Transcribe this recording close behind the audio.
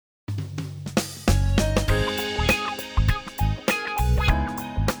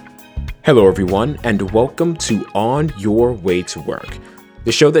Hello, everyone, and welcome to On Your Way to Work,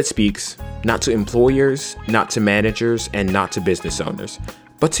 the show that speaks not to employers, not to managers, and not to business owners,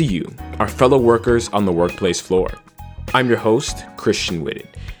 but to you, our fellow workers on the workplace floor. I'm your host, Christian Whitted,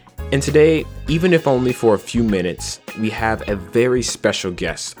 and today, even if only for a few minutes, we have a very special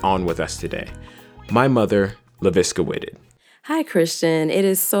guest on with us today, my mother, LaVisca Whitted. Hi, Christian. It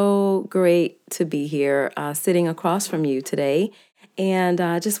is so great to be here sitting across from you today. And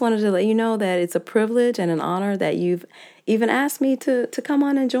I just wanted to let you know that it's a privilege and an honor that you've even asked me to come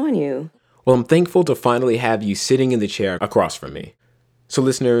on and join you. Well, I'm thankful to finally have you sitting in the chair across from me. So,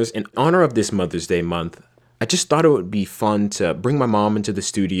 listeners, in honor of this Mother's Day month, I just thought it would be fun to bring my mom into the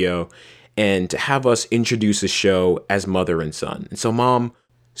studio and to have us introduce the show as mother and son. And so, Mom,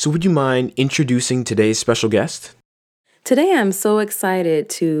 would you mind introducing today's special guest? Today, I'm so excited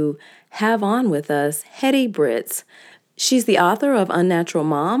to have on with us Hetty Britz. She's the author of Unnatural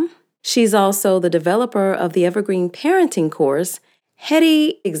Mom. She's also the developer of the Evergreen Parenting course.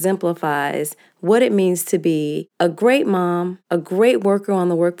 Hetty exemplifies what it means to be a great mom, a great worker on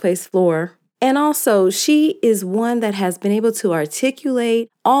the workplace floor. And also, she is one that has been able to articulate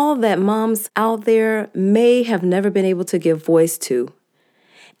all that moms out there may have never been able to give voice to.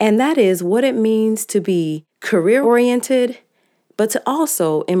 And that is what it means to be career-oriented, but to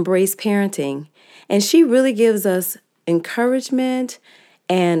also embrace parenting. And she really gives us encouragement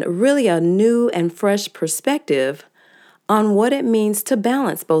and really a new and fresh perspective on what it means to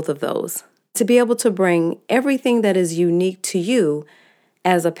balance both of those, to be able to bring everything that is unique to you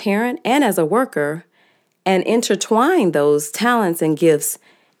as a parent and as a worker and intertwine those talents and gifts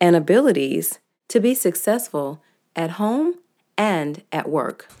and abilities to be successful at home and at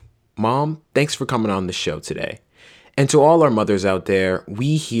work. Mom, thanks for coming on the show today. And to all our mothers out there,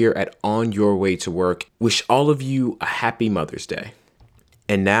 we here at On Your Way to Work wish all of you a happy Mother's Day.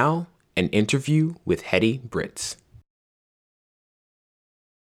 And now, an interview with Hetty Britz.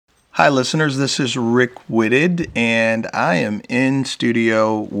 Hi, listeners. This is Rick Whitted, and I am in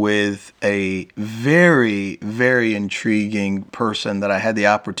studio with a very, very intriguing person that I had the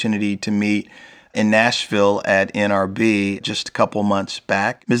opportunity to meet in Nashville at NRB just a couple months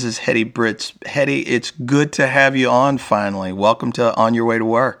back. Mrs. Hetty Britz. Hetty, it's good to have you on finally. Welcome to On Your Way to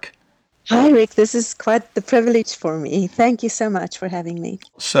Work. Hi, Rick. This is quite the privilege for me. Thank you so much for having me.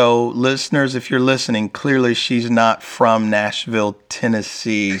 So, listeners, if you're listening, clearly she's not from Nashville,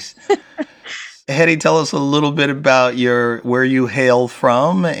 Tennessee. Hetty, tell us a little bit about where you hail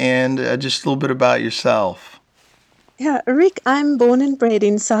from and just a little bit about yourself. Yeah, Rick, I'm born and bred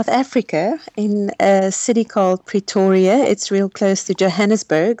in South Africa in a city called Pretoria. It's real close to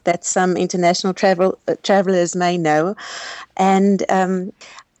Johannesburg that some international travelers may know. And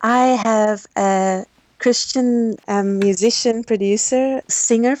I have a Christian musician, producer,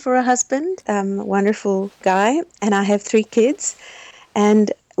 singer for a husband, wonderful guy. And I have 3 kids.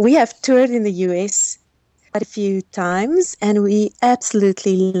 And we have toured in the US quite a few times, and we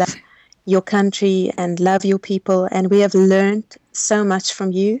absolutely love your country and love your people, and we have learned so much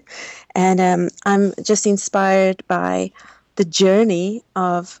from you. And I'm just inspired by the journey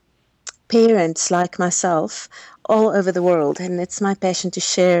of parents like myself all over the world, and it's my passion to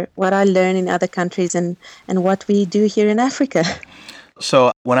share what I learn in other countries and what we do here in Africa.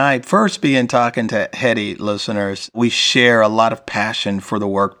 So when I first began talking to Hetty, listeners, we share a lot of passion for the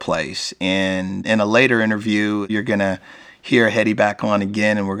workplace. And in a later interview, you're going to hear Hetty back on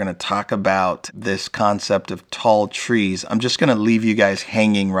again, and we're going to talk about this concept of tall trees. I'm just going to leave you guys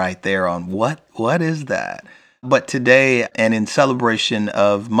hanging right there on what is that? But today, and in celebration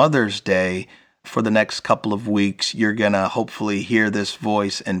of Mother's Day, for the next couple of weeks, you're going to hopefully hear this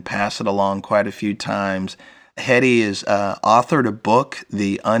voice and pass it along quite a few times. Hetty is authored a book,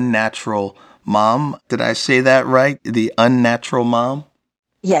 The Unnatural Mom. Did I say that right? The Unnatural Mom?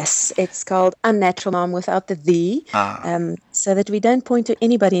 Yes, it's called Unnatural Mom without the "the," so that we don't point to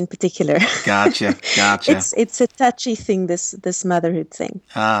anybody in particular. Gotcha. It's a touchy thing, this motherhood thing.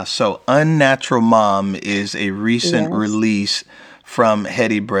 So Unnatural Mom is a recent release from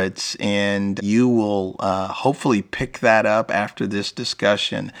Hetty Britz, and you will hopefully pick that up after this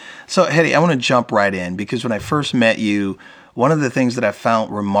discussion. So Hetty, I want to jump right in, because when I first met you, one of the things that I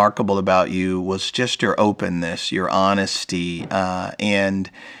found remarkable about you was just your openness, your honesty, and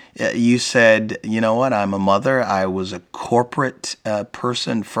you said, you know what, I'm a mother. I was a corporate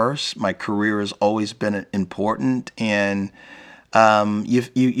person first. My career has always been important, and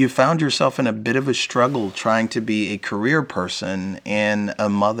you found yourself in a bit of a struggle trying to be a career person and a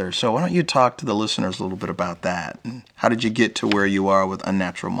mother. So why don't you talk to the listeners a little bit about that? How did you get to where you are with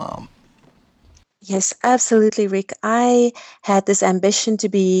Unnatural Mom? Yes, absolutely, Rick. I had this ambition to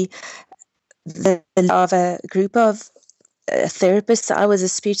be of a group of therapists. I was a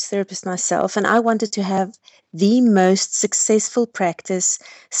speech therapist myself, and I wanted to have the most successful practice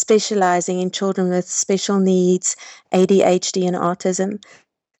specializing in children with special needs, ADHD, and autism.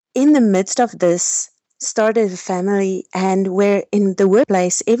 In the midst of this, started a family, and where in the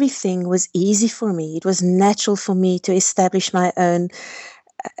workplace everything was easy for me. It was natural for me to establish my own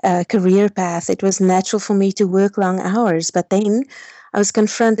career path. It was natural for me to work long hours. But then I was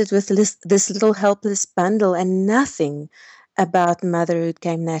confronted with this little helpless bundle, and nothing about motherhood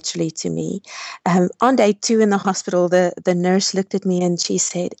came naturally to me. On day 2 in the hospital, the nurse looked at me and she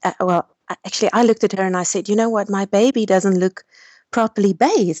said, actually, I looked at her and I said, you know what, my baby doesn't look properly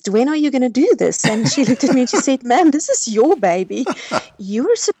bathed. When are you going to do this? And she looked at me and she said, ma'am, this is your baby. You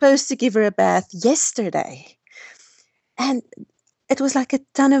were supposed to give her a bath yesterday. And it was like a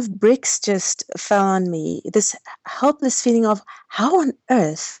ton of bricks just fell on me. This helpless feeling of how on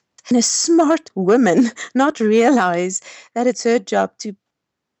earth can a smart woman not realize that it's her job to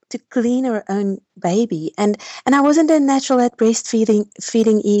clean her own baby. And I wasn't a natural at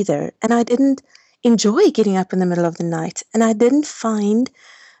feeding either. And I didn't enjoy getting up in the middle of the night. And I didn't find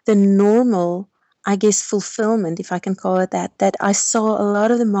the normal, I guess, fulfillment, if I can call it that I saw a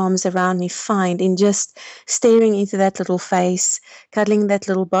lot of the moms around me find in just staring into that little face, cuddling that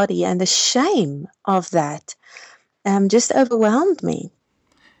little body. And the shame of that just overwhelmed me.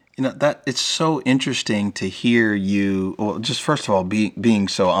 You know, that it's so interesting to hear you. Well, just first of all, being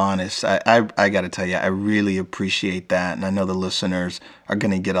so honest. I got to tell you, I really appreciate that. And I know the listeners are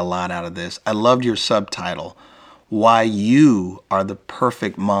going to get a lot out of this. I loved your subtitle, Why You Are the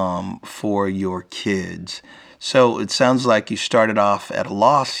Perfect Mom for Your Kids. So it sounds like you started off at a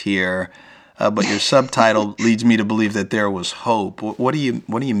loss here, but your subtitle leads me to believe that there was hope. What do you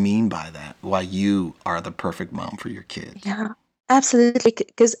mean by that? Why you are the perfect mom for your kids? Yeah. Absolutely,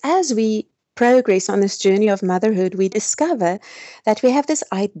 because as we progress on this journey of motherhood, we discover that we have this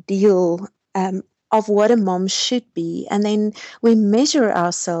ideal of what a mom should be, and then we measure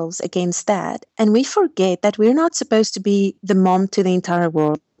ourselves against that, and we forget that we're not supposed to be the mom to the entire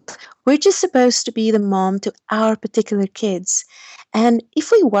world. We're just supposed to be the mom to our particular kids. And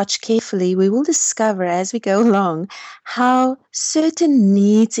if we watch carefully, we will discover as we go along how certain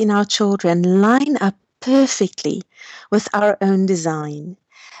needs in our children line up perfectly with our own design.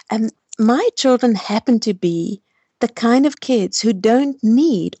 And my children happen to be the kind of kids who don't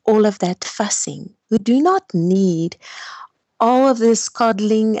need all of that fussing, who do not need all of this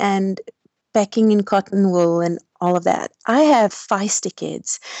coddling and packing in cotton wool and all of that. I have feisty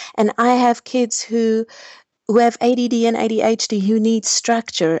kids, and I have kids who have ADD and ADHD who need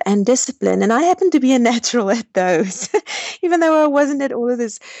structure and discipline. And I happen to be a natural at those, even though I wasn't at all of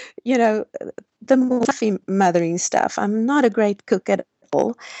this, the more fluffy mothering stuff. I'm not a great cook at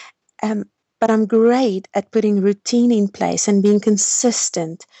all, but I'm great at putting routine in place and being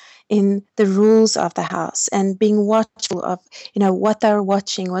consistent in the rules of the house and being watchful of, what they're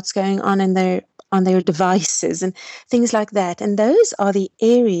watching, what's going on in on their devices and things like that. And those are the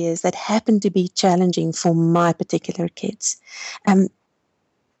areas that happen to be challenging for my particular kids. And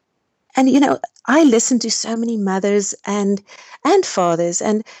I listen to so many mothers and fathers,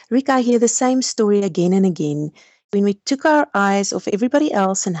 and Rick, I hear the same story again and again. When we took our eyes off everybody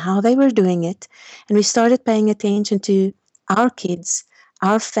else and how they were doing it, and we started paying attention to our kids,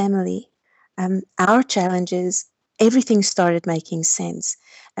 our family, our challenges, everything started making sense.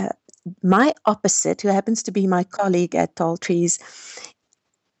 My opposite, who happens to be my colleague at Tall Trees,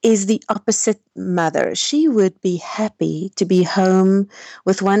 is the opposite mother. She would be happy to be home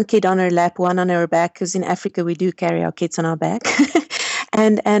with one kid on her lap, one on her back, because in Africa we do carry our kids on our back,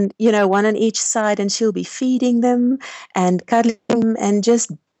 and one on each side, and she'll be feeding them and cuddling them and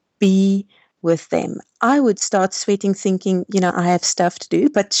just be with them. I would start sweating thinking, I have stuff to do,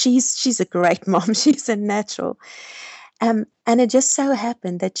 but she's a great mom. She's a natural. And it just so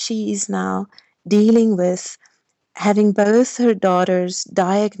happened that she is now dealing with having both her daughters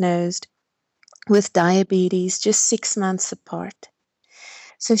diagnosed with diabetes just 6 months apart.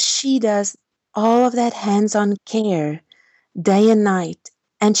 So she does all of that hands-on care day and night,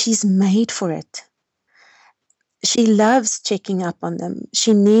 and she's made for it. She loves checking up on them.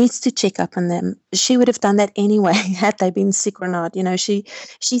 She needs to check up on them. She would have done that anyway, had they been sick or not. She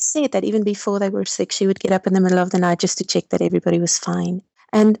said that even before they were sick, she would get up in the middle of the night just to check that everybody was fine.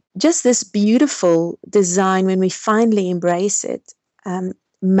 And just this beautiful design, when we finally embrace it,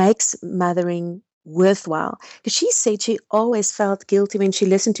 makes mothering worthwhile. Because she said she always felt guilty when she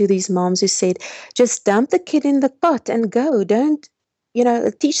listened to these moms who said, just dump the kid in the pot and go. Don't,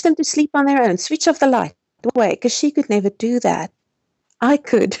 teach them to sleep on their own. Switch off the light. Away, because she could never do that. I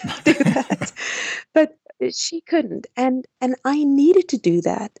could do that, but she couldn't, and I needed to do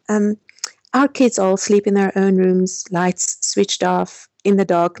that. Our kids all sleep in their own rooms, lights switched off in the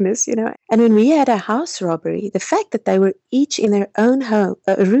darkness, you know. And when we had a house robbery, the fact that they were each in their own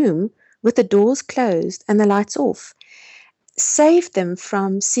room with the doors closed and the lights off saved them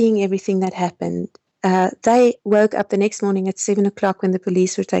from seeing everything that happened. They woke up the next morning at 7 o'clock when the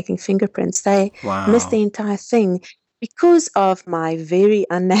police were taking fingerprints. They missed the Wow. entire thing because of my very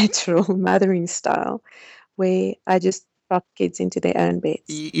unnatural mothering style, where I just drop kids into their own beds.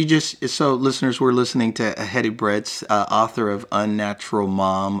 You just, so listeners, we're listening to Hetty Bretz, author of Unnatural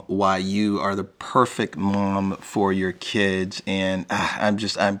Mom, Why You Are the Perfect Mom for Your Kids. And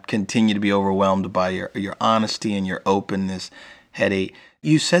I'm continue to be overwhelmed by your honesty and your openness, Hetty.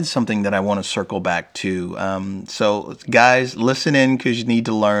 You said something that I want to circle back to. So guys, listen in because you need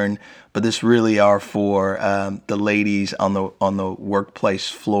to learn, but this really are for the ladies on the workplace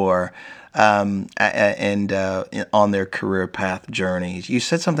floor. And on their career path journeys. You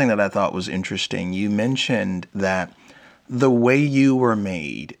said something that I thought was interesting. You mentioned that the way you were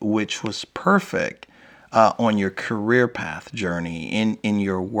made, which was perfect on your career path journey in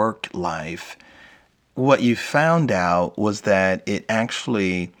your work life, what you found out was that it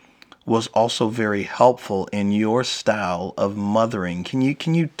actually was also very helpful in your style of mothering. Can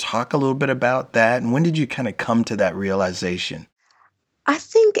you talk a little bit about that? And when did you kind of come to that realization? I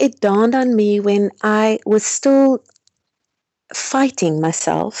think it dawned on me when I was still fighting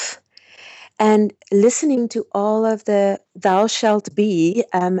myself and listening to all of the thou shalt be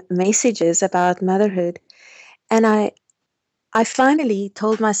messages about motherhood. And I finally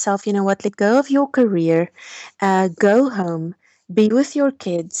told myself, you know what, let go of your career, go home, be with your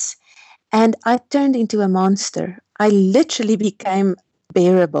kids. And I turned into a monster. I literally became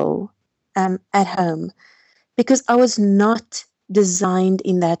bearable at home because I was not designed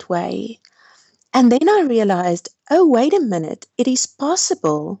in that way. And then I realized, oh, wait a minute, it is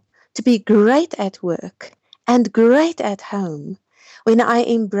possible to be great at work and great at home when I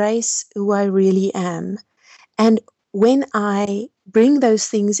embrace who I really am. And when I bring those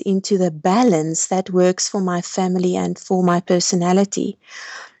things into the balance that works for my family and for my personality.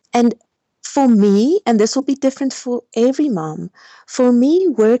 And for me, and this will be different for every mom, for me,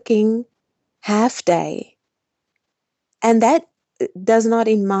 working half day, and that does not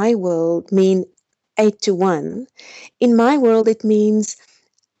in my world mean 8 to 1. In my world, it means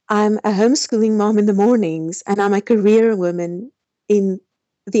I'm a homeschooling mom in the mornings and I'm a career woman in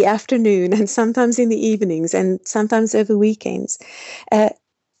the afternoon and sometimes in the evenings and sometimes over weekends. Uh,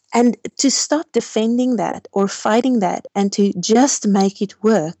 and to stop defending that or fighting that and to just make it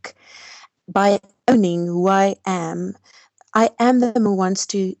work by owning who I am. I am the mom who wants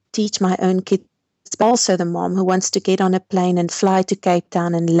to teach my own kids, but also the mom who wants to get on a plane and fly to Cape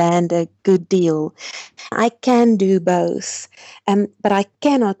Town and land a good deal. I can do both, but I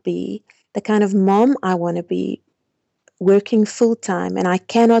cannot be the kind of mom I want to be working full time, and I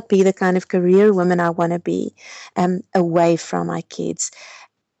cannot be the kind of career woman I want to be away from my kids.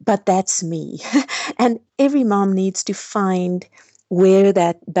 But that's me. And every mom needs to find where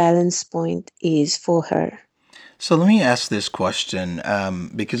that balance point is for her. So let me ask this question,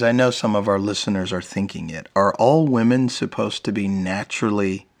 because I know some of our listeners are thinking it. Are all women supposed to be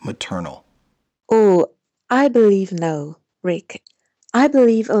naturally maternal? Oh, I believe no, Rick. I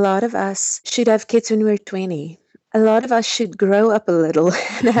believe a lot of us should have kids when we're 20. A lot of us should grow up a little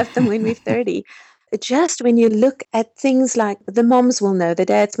and have them when we're 30. Just when you look at things like the moms will know, the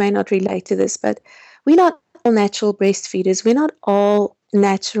dads may not relate to this, but we're not all natural breastfeeders. We're not all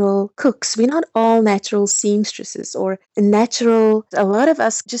natural cooks. We're not all natural seamstresses or natural. A lot of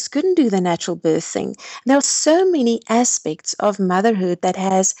us just couldn't do the natural birthing. There are so many aspects of motherhood that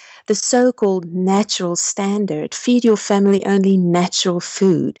has the so-called natural standard. Feed your family only natural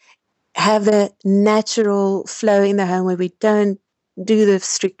food. Have a natural flow in the home where we don't do the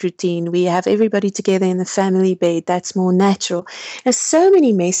strict routine. We have everybody together in the family bed. That's more natural. There's so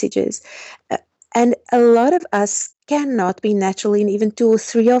many messages. And a lot of us cannot be natural in even 2 or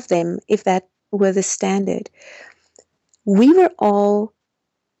 3 of them if that were the standard. We were all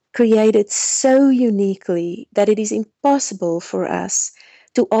created so uniquely that it is impossible for us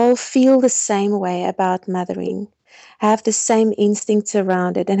to all feel the same way about mothering, have the same instincts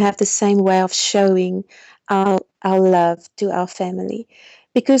around it, and have the same way of showing our love to our family.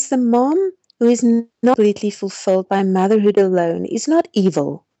 Because the mom who is not completely fulfilled by motherhood alone is not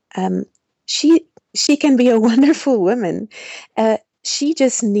evil. Um, she she can be a wonderful woman. She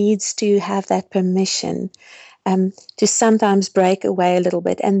just needs to have that permission to sometimes break away a little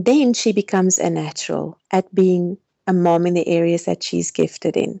bit. And then she becomes a natural at being a a mom in the areas that she's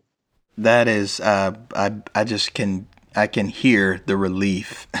gifted in. That is, I can hear the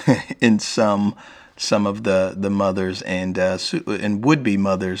relief in some of the mothers and would be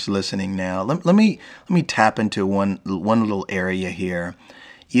mothers listening now. Let me tap into one little area here.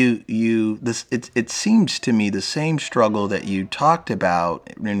 It seems to me the same struggle that you talked about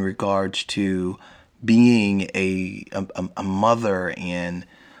in regards to being a mother and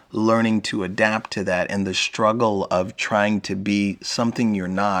learning to adapt to that, and the struggle of trying to be something you're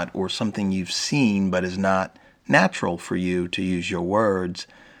not, or something you've seen but is not natural for you, to use your words.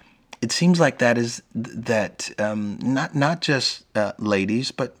 It seems like not just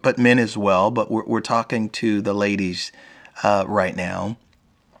ladies, but men as well. But we're talking to the ladies right now.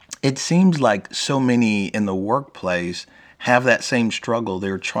 It seems like so many in the workplace have that same struggle.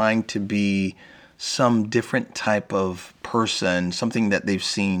 They're trying to be some different type of person, something that they've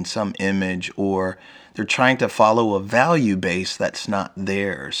seen, some image, or they're trying to follow a value base that's not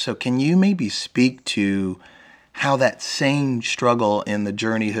theirs. So can you maybe speak to how that same struggle in the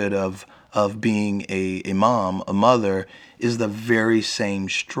journeyhood of being a mom, a mother, is the very same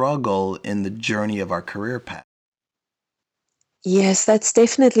struggle in the journey of our career path? Yes, that's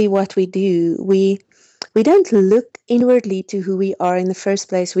definitely what we do. We don't look inwardly to who we are in the first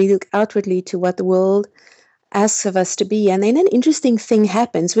place. We look outwardly to what the world asks of us to be. And then an interesting thing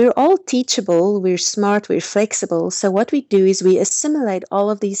happens. We're all teachable, we're smart, we're flexible. So what we do is we assimilate all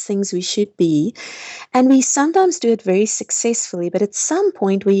of these things we should be. And we sometimes do it very successfully, but at some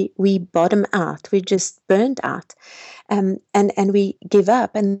point we bottom out. We're just burnt out. And we give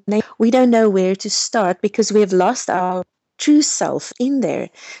up, and then we don't know where to start because we have lost our true self in there.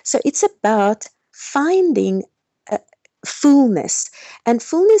 So it's about finding fullness. And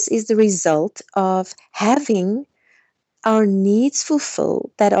fullness is the result of having our needs fulfilled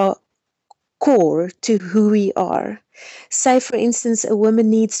that are core to who we are. Say, for instance, a woman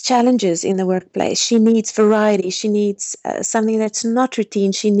needs challenges in the workplace. She needs variety. She needs something that's not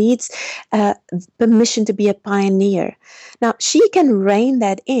routine. She needs permission to be a pioneer. Now, she can rein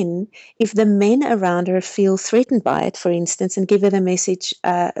that in if the men around her feel threatened by it, for instance, and give her the message,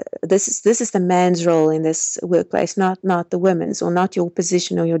 this is the man's role in this workplace, not the woman's, or not your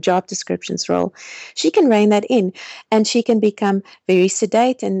position or your job description's role. She can rein that in, and she can become very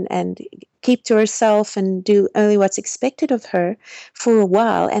sedate and keep to herself and do only what's expected of her for a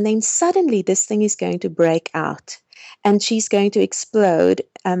while. And then suddenly this thing is going to break out and she's going to explode,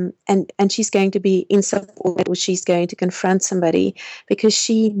 and she's going to be insubordinate, or she's going to confront somebody because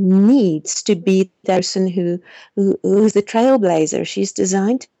she needs to be the person who's the trailblazer. She's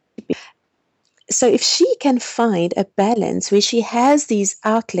designed to be. So if she can find a balance where she has these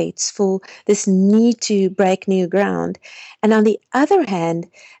outlets for this need to break new ground, and on the other hand,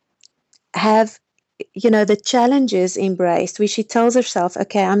 have the challenges embraced, where she tells herself,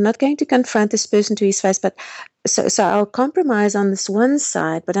 okay, I'm not going to confront this person to his face, but so I'll compromise on this one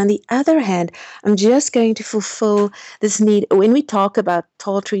side, but on the other hand, I'm just going to fulfill this need. When we talk about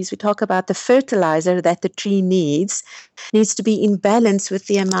tall trees, we talk about the fertilizer that the tree needs to be in balance with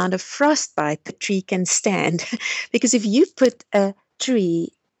the amount of frostbite the tree can stand. Because if you put a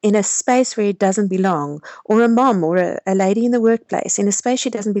tree in a space where it doesn't belong, or a mom or a lady in the workplace in a space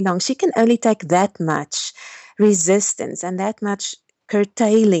she doesn't belong, she can only take that much resistance and that much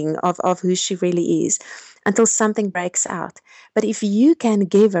curtailing of who she really is until something breaks out. But if you can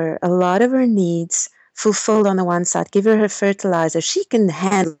give her a lot of her needs fulfilled on the one side, give her fertilizer, she can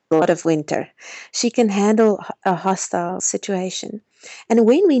handle a lot of winter. She can handle a hostile situation. And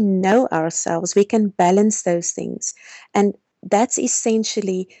when we know ourselves, we can balance those things. And that's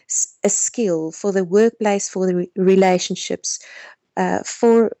essentially a skill for the workplace, for the relationships,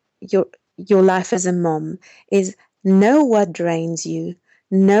 for your life as a mom, is know what drains you,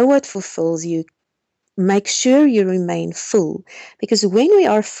 know what fulfills you, make sure you remain full. Because when we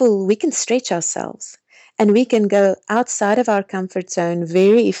are full, we can stretch ourselves and we can go outside of our comfort zone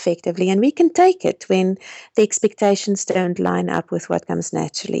very effectively, and we can take it when the expectations don't line up with what comes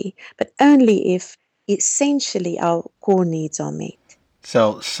naturally, but only if essentially our core needs are met.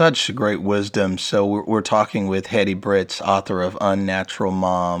 So, such great wisdom. So, we're talking with Hetty Britz, author of Unnatural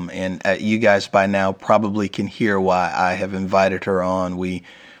Mom. And you guys by now probably can hear why I have invited her on. We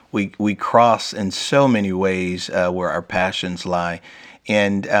cross in so many ways where our passions lie.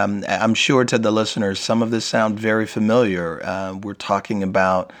 And I'm sure to the listeners, some of this sounds very familiar. We're talking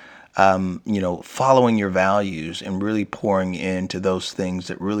about following your values and really pouring into those things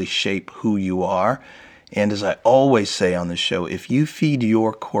that really shape who you are. And as I always say on the show, if you feed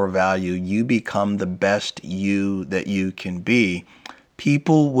your core value, you become the best you that you can be.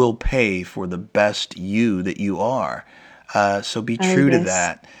 people will pay for the best you that you are. So be Oh, true to yes.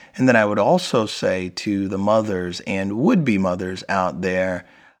 that. And then I would also say to the mothers and would-be mothers out there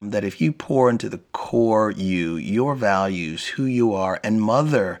that if you pour into the core you, your values, who you are, and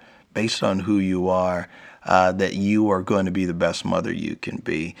mother based on who you are, that you are going to be the best mother you can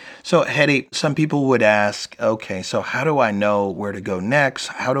be. So, Hetty, some people would ask, okay, so how do I know where to go next?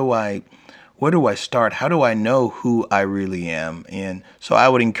 Where do I start? How do I know who I really am? And so I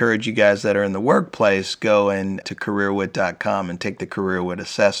would encourage you guys that are in the workplace, go into careerwit.com and take the CareerWit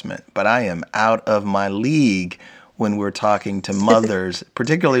assessment. But I am out of my league when we're talking to mothers,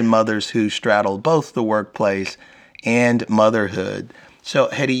 particularly mothers who straddle both the workplace and motherhood. So,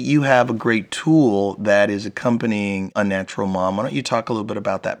 Hetty, you have a great tool that is accompanying Unnatural Mom. Why don't you talk a little bit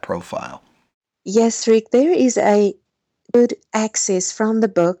about that profile? Yes, Rick, there is a good access from the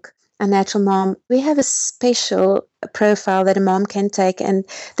book, Unnatural Mom. We have a special profile that a mom can take, and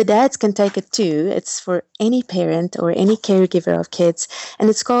the dads can take it too. It's for any parent or any caregiver of kids, and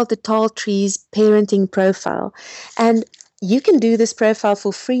it's called the Tall Trees Parenting Profile. And you can do this profile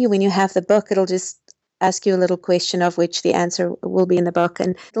for free when you have the book. It'll just ask you a little question of which the answer will be in the book,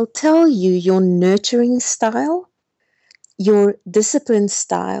 and it'll tell you your nurturing style, your discipline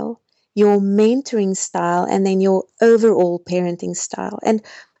style, your mentoring style, and then your overall parenting style. And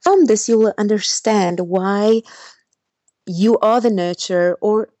from this, you will understand why you are the nurturer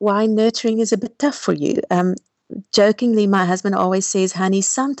or why nurturing is a bit tough for you. Jokingly, my husband always says, honey,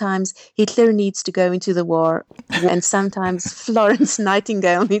 sometimes Hitler needs to go into the war, and sometimes Florence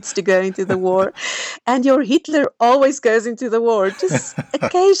Nightingale needs to go into the war. And your Hitler always goes into the war. Just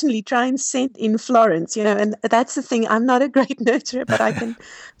occasionally try and send in Florence, and that's the thing. I'm not a great nurturer, but I can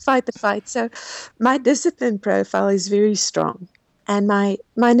fight the fight. So my discipline profile is very strong. And my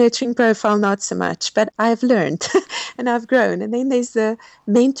nurturing profile, not so much, but I've learned and I've grown. And then there's the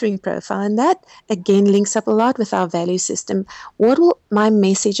mentoring profile, and that again links up a lot with our value system. What will my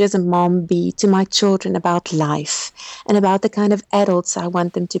message as a mom be to my children about life and about the kind of adults I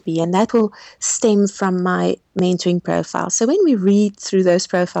want them to be? And that will stem from my mentoring profile. So when we read through those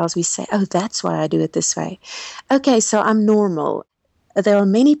profiles, we say, oh, that's why I do it this way. Okay, so I'm normal. There are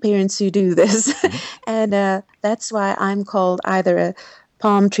many parents who do this, and that's why I'm called either a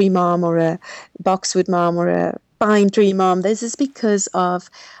palm tree mom or a boxwood mom or a pine tree mom. This is because of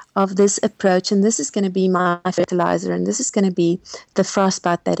this approach, and this is going to be my fertilizer, and this is going to be the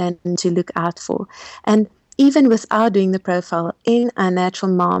frostbite that I need to look out for. And even without doing the profile in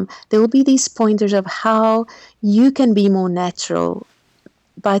Unnatural Mom, there will be these pointers of how you can be more natural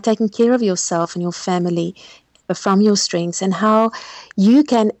by taking care of yourself and your family from your strengths, and how you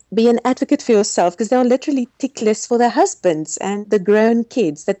can be an advocate for yourself, because there are literally tick lists for their husbands and the grown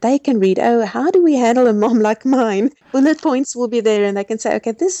kids that they can read. Oh, how do we handle a mom like mine? Bullet points will be there, and they can say,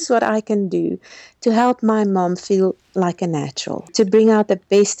 okay, this is what I can do to help my mom feel like a natural, to bring out the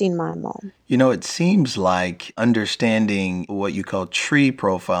best in my mom. It seems like understanding what you call tree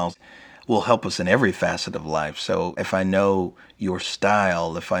profiles will help us in every facet of life. So if I know your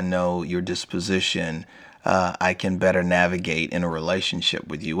style, if I know your disposition, I can better navigate in a relationship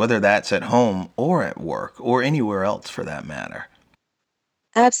with you, whether that's at home or at work or anywhere else for that matter.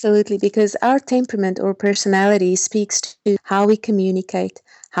 Absolutely, because our temperament or personality speaks to how we communicate,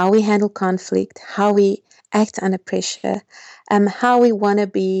 how we handle conflict, how we act under pressure, how we want to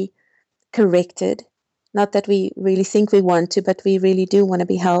be corrected. Not that we really think we want to, but we really do want to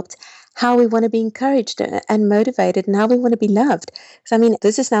be helped. How we want to be encouraged and motivated, and how we want to be loved. So,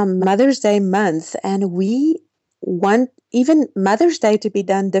 this is now Mother's Day month, and we want even Mother's Day to be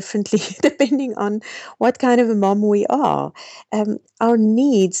done differently depending on what kind of a mom we are. Our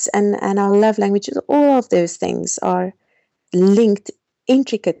needs and our love languages, all of those things are linked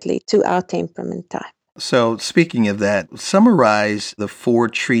intricately to our temperament type. So, speaking of that, summarize the 4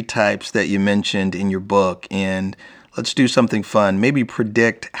 tree types that you mentioned in your book, and let's do something fun. Maybe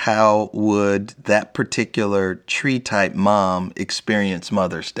predict how would that particular tree type mom experience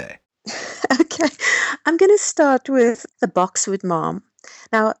Mother's Day. Okay, I'm going to start with the boxwood mom.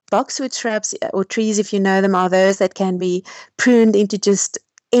 Now, boxwood shrubs or trees, if you know them, are those that can be pruned into just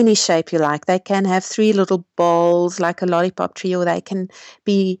any shape you like. They can have 3 little balls like a lollipop tree, or they can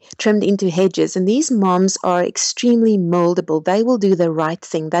be trimmed into hedges. And these moms are extremely moldable. They will do the right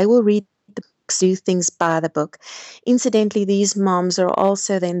thing. They will read the books, do things by the book. Incidentally, these moms are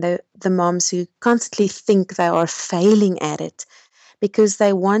also then the moms who constantly think they are failing at it, because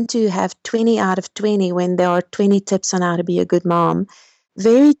they want to have 20 out of 20 when there are 20 tips on how to be a good mom.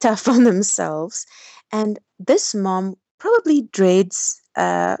 Very tough on themselves. And this mom probably dreads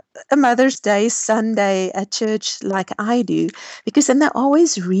a Mother's Day Sunday at church like I do, because then they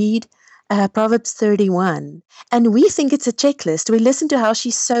always read Proverbs 31. And we think it's a checklist. We listen to how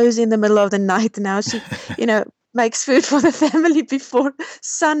she sews in the middle of the night and how she, makes food for the family before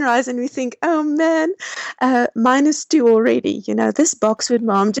sunrise. And we think, oh man, -2 already. This Boxwood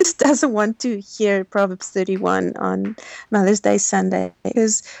mom just doesn't want to hear Proverbs 31 on Mother's Day Sunday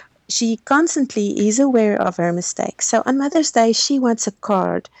because she constantly is aware of her mistakes. So on Mother's Day, she wants a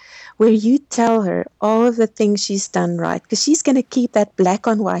card where you tell her all of the things she's done right, because she's going to keep that black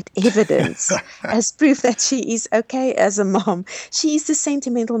on white evidence as proof that she is okay as a mom. She is the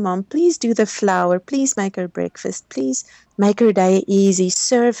sentimental mom. Please do the flower. Please make her breakfast. Please make her day easy.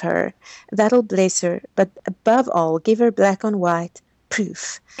 Serve her. That'll bless her. But above all, give her black on white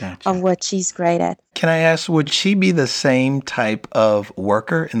proof of what she's great at. Can I ask, would she be the same type of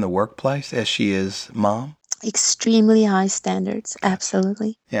worker in the workplace as she is mom? Extremely high standards.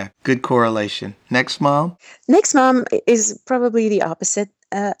 Absolutely. Yeah, good correlation. Next mom? Next mom is probably the opposite.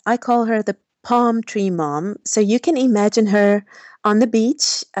 I call her the palm tree mom. So you can imagine her on the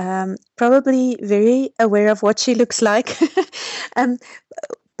beach, probably very aware of what she looks like.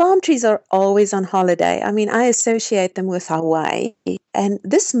 Palm trees are always on holiday. I mean, I associate them with Hawaii. And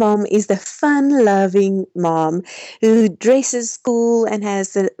this mom is the fun-loving mom who dresses cool and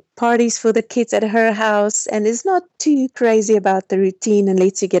has the parties for the kids at her house and is not too crazy about the routine and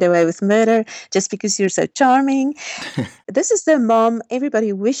lets you get away with murder just because you're so charming. This is the mom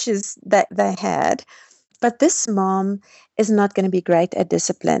everybody wishes that they had. But this mom is not going to be great at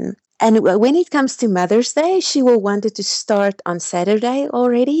discipline. And when it comes to Mother's Day, she will want it to start on Saturday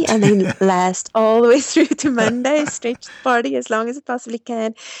already and then last all the way through to Monday, stretch the party as long as it possibly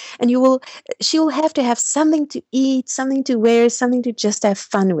can. And she will have to have something to eat, something to wear, something to just have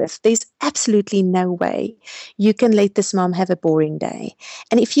fun with. There's absolutely no way you can let this mom have a boring day.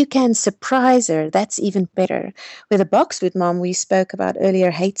 And if you can surprise her, that's even better. With the Boxwood mom we spoke about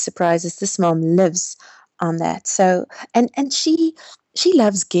earlier, hates surprises. This mom lives on that. So, and she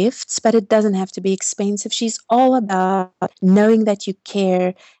loves gifts, but it doesn't have to be expensive. She's all about knowing that you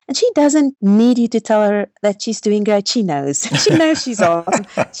care. And she doesn't need you to tell her that she's doing great. She knows. She knows she's awesome.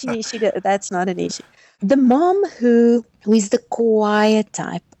 That's not an issue. The mom who is the quiet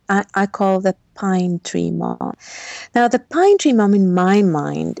type, I call the pine tree mom. Now, the pine tree mom in my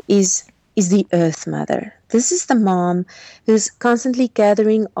mind is the earth mother. This is the mom who's constantly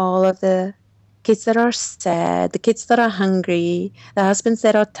gathering all of the kids that are sad, the kids that are hungry, the husbands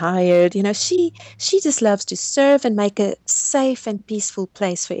that are tired. She just loves to serve and make a safe and peaceful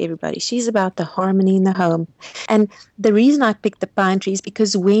place for everybody. She's about the harmony in the home. And the reason I picked the pine tree is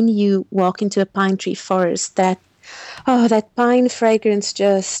because when you walk into a pine tree forest, that pine fragrance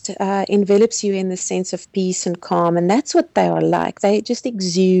just envelops you in the sense of peace and calm. And that's what they are like. They just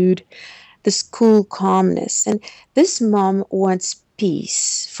exude this cool calmness. And this mom wants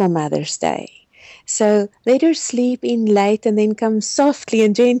peace for Mother's Day. So let her sleep in late and then come softly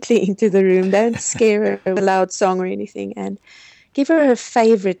and gently into the room. Don't scare her with a loud song or anything. And give her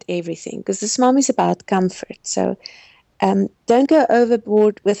favorite everything, because this mom is about comfort. So don't go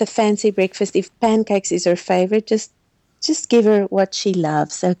overboard with a fancy breakfast. If pancakes is her favorite, just give her what she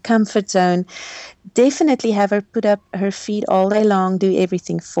loves. So comfort zone. Definitely have her put up her feet all day long, do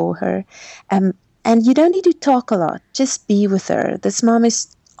everything for her. And you don't need to talk a lot. Just be with her. This mom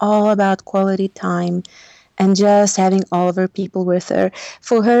is all about quality time and just having all of her people with her.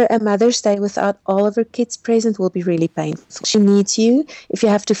 For her, a Mother's Day without all of her kids present will be really painful. She needs you. If you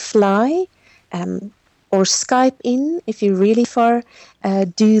have to fly or Skype in, if you're really far,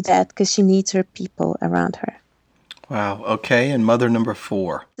 do that, because she needs her people around her. Wow. Okay. And mother number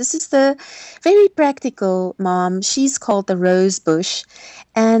 4. This is the very practical mom. She's called the rose bush.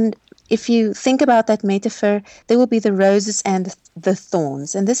 And if you think about that metaphor, there will be the roses and the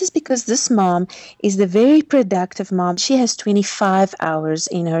thorns. And this is because this mom is the very productive mom. She has 25 hours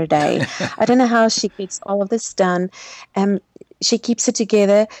in her day. I don't know how she gets all of this done. She keeps it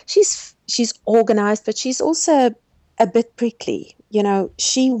together. She's organized, but she's also a bit prickly.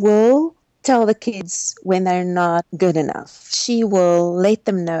 She will tell the kids when they're not good enough. She will let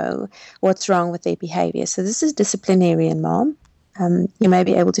them know what's wrong with their behavior. So this is disciplinarian mom. You may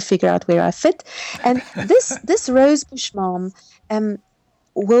be able to figure out where I fit. And this rosebush mom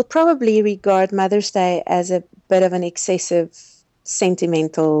will probably regard Mother's Day as a bit of an excessive,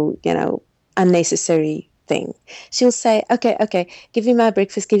 sentimental, unnecessary thing. She'll say, okay, give me my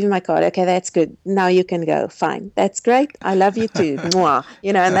breakfast, give me my card. Okay, that's good. Now you can go. Fine. That's great. I love you too. Mwah.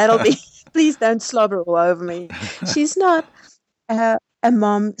 And that'll be, please don't slobber all over me. She's not a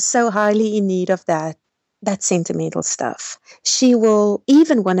mom so highly in need of that that sentimental stuff. She will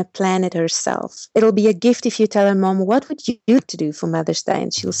even want to plan it herself. It'll be a gift if you tell her, Mom, what would you like to do for Mother's Day?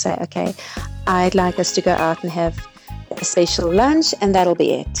 And she'll say, okay, I'd like us to go out and have a special lunch, and that'll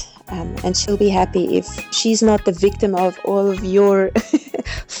be it. And she'll be happy if she's not the victim of all of your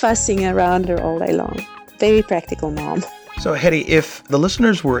fussing around her all day long. Very practical mom. So, Hetty, if the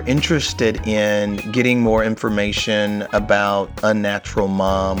listeners were interested in getting more information about Unnatural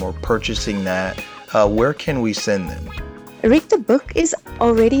Mom or purchasing that, where can we send them? Rick, the book is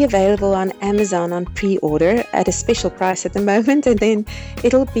already available on Amazon on pre-order at a special price at the moment, and then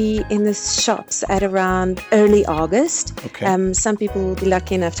it'll be in the shops at around early August. Okay. Some people will be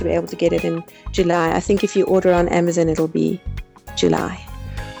lucky enough to be able to get it in July. I think if you order on Amazon, it'll be July.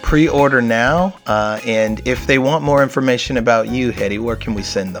 Pre-order now, and if they want more information about you, Hetty, where can we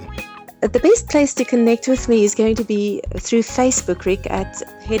send them? The best place to connect with me is going to be through Facebook, Rick, at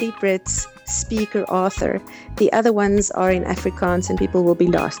Hetty Brits Speaker Author. The other ones are in Afrikaans and people will be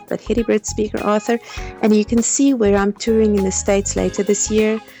lost, but Hetty Brits Speaker Author. And you can see where I'm touring in the States later this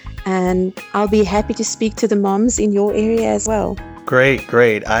year, and I'll be happy to speak to the moms in your area as well.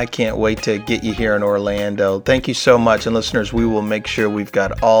 Great. I can't wait to get you here in Orlando. Thank you so much. And listeners, we will make sure we've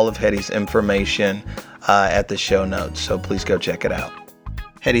got all of Hetty's information at the show notes, so please go check it out.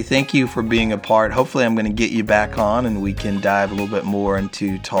 Hetty, thank you for being a part. Hopefully I'm going to get you back on and we can dive a little bit more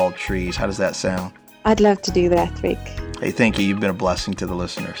into tall trees. How does that sound? I'd love to do that, Rick. Hey, thank you. You've been a blessing to the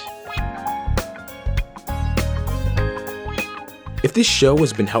listeners. If this show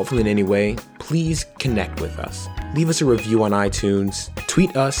has been helpful in any way, please connect with us. Leave us a review on iTunes,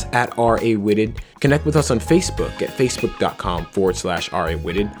 tweet us at RAWitted, connect with us on Facebook at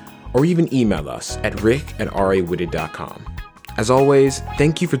facebook.com/RAWitted, or even email us at rick@rawitted.com. As always,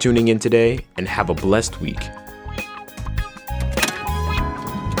 thank you for tuning in today and have a blessed week.